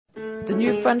The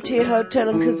new Frontier Hotel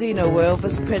and Casino, where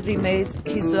Elvis Presley made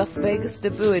his Las Vegas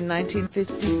debut in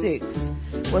 1956,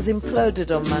 was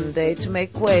imploded on Monday to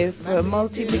make way for a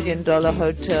multi-million-dollar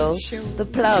hotel, the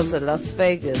Plaza, Las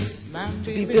Vegas,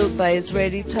 to be built by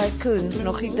Israeli tycoons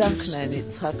Nochi, Dankner and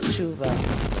Yitzhak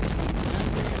Tshuva.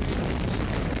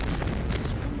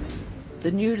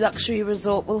 The new luxury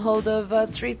resort will hold over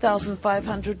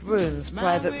 3,500 rooms,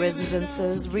 private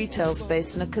residences, retail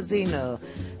space and a casino,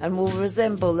 and will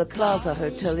resemble the Plaza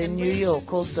Hotel in New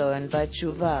York, also owned by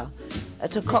Tshuva.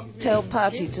 At a cocktail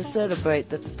party to celebrate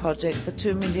the project, the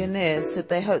two millionaires said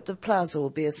they hope the Plaza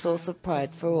will be a source of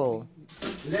pride for all.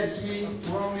 Let me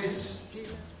promise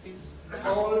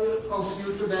all of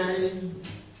you today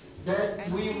that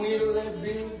we will build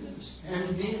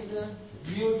in this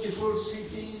beautiful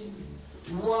city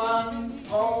one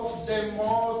of the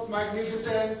most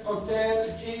magnificent hotels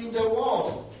in the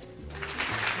world.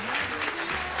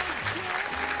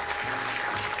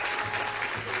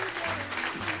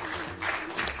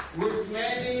 With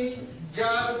many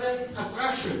garden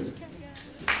attractions.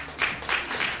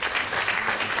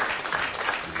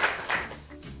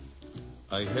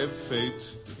 I have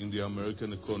faith in the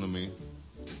American economy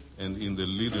and in the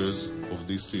leaders of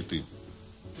this city.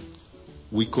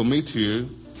 We commit here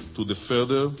to the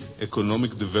further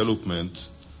economic development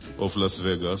of Las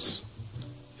Vegas,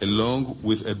 along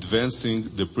with advancing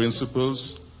the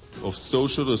principles of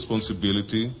social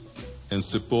responsibility and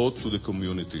support to the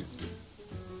community.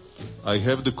 I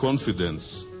have the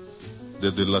confidence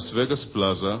that the Las Vegas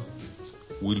Plaza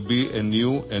will be a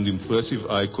new and impressive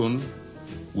icon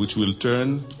which will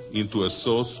turn into a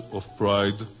source of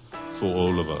pride for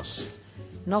all of us.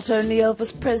 Not only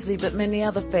Elvis Presley, but many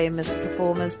other famous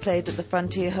performers played at the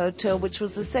Frontier Hotel, which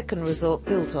was the second resort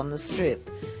built on the Strip.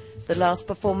 The last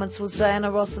performance was Diana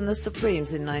Ross and the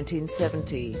Supremes in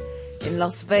 1970. In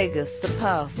Las Vegas, the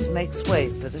past makes way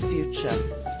for the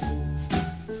future.